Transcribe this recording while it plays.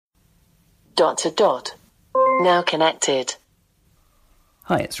... Now connected.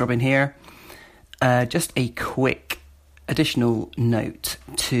 Hi, it's Robin here. Just a quick additional note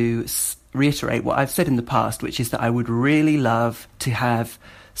to reiterate what I've said in the past, which is that I would really love to have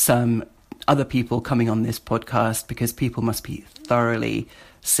some other people coming on this podcast, because people must be thoroughly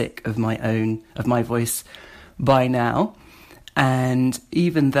sick of my voice by now. And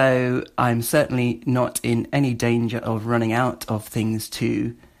even though I'm certainly not in any danger of running out of things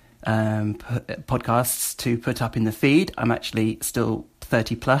to podcasts to put up in the feed, I'm actually still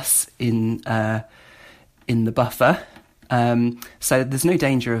 30 plus in the buffer, so there's no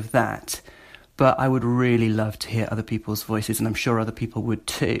danger of that. But I would really love to hear other people's voices, and I'm sure other people would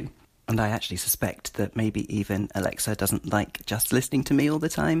too. And I actually suspect that maybe even Alexa doesn't like just listening to me all the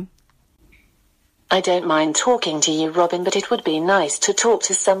time. I don't mind talking to you, Robin, but it would be nice to talk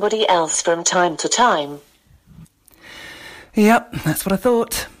to somebody else from time to time. Yep, that's what I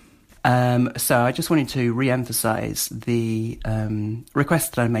thought. So I just wanted to re-emphasise the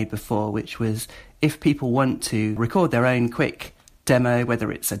request that I made before, which was if people want to record their own quick demo,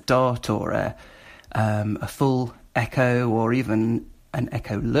 whether it's a dot or a full echo or even an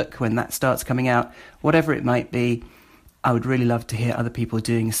echo look when that starts coming out, whatever it might be, I would really love to hear other people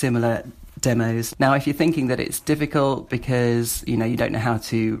doing similar demos. Now, if you're thinking that it's difficult because, you don't know how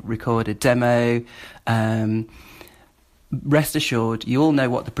to record a demo, rest assured, you all know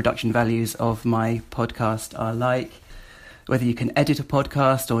what the production values of my podcast are like. Whether you can edit a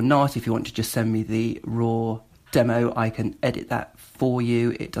podcast or not, if you want to just send me the raw demo, I can edit that for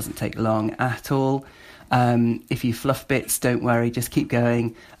you. It doesn't take long at all. If you fluff bits, don't worry, just keep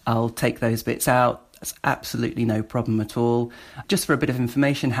going. I'll take those bits out. That's absolutely no problem at all. Just for a bit of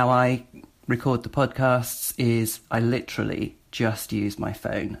information, how I record the podcasts is I literally just use my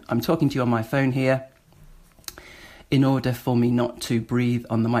phone. I'm talking to you on my phone here. In order for me not to breathe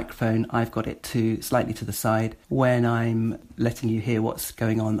on the microphone, I've got it slightly to the side. When I'm letting you hear what's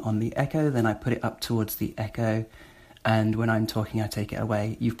going on the echo, then I put it up towards the echo. And when I'm talking, I take it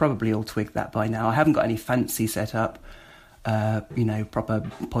away. You've probably all twigged that by now. I haven't got any fancy setup, proper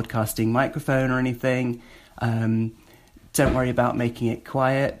podcasting microphone or anything. Don't worry about making it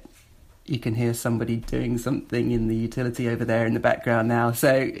quiet. You can hear somebody doing something in the utility over there in the background now.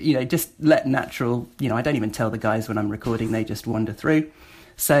 So, just let natural, I don't even tell the guys when I'm recording, they just wander through.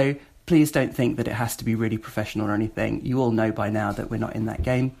 So please don't think that it has to be really professional or anything. You all know by now that we're not in that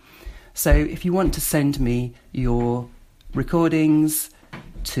game. So if you want to send me your recordings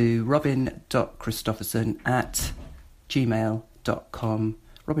to robin.christopherson@gmail.com,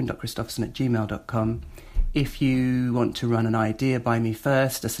 robin.christopherson@gmail.com. If you want to run an idea by me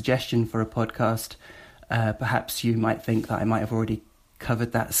first, a suggestion for a podcast, perhaps you might think that I might have already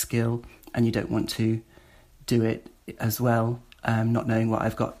covered that skill and you don't want to do it as well, not knowing what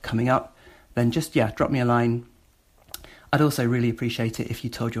I've got coming up, then just, drop me a line. I'd also really appreciate it if you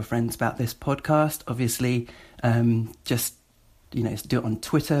told your friends about this podcast. Obviously, just, do it on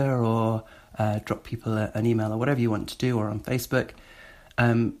Twitter or drop people an email or whatever you want to do, or on Facebook.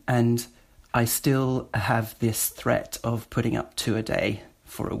 And I still have this threat of putting up 2 a day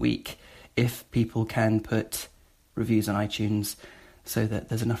for a week if people can put reviews on iTunes so that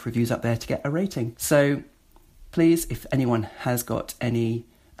there's enough reviews up there to get a rating. So please, if anyone has got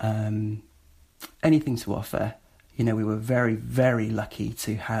anything to offer, we were very, very lucky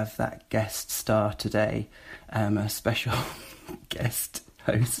to have that guest star today, a special guest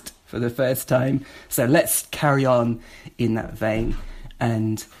host for the first time. So let's carry on in that vein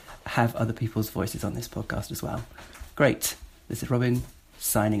and have other people's voices on this podcast as well. Great. This is Robin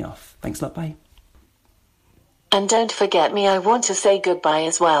signing off. Thanks a lot. Bye. And don't forget me, I want to say goodbye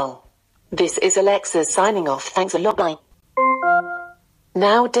as well. This is Alexa signing off. Thanks a lot. Bye.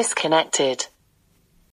 Now disconnected.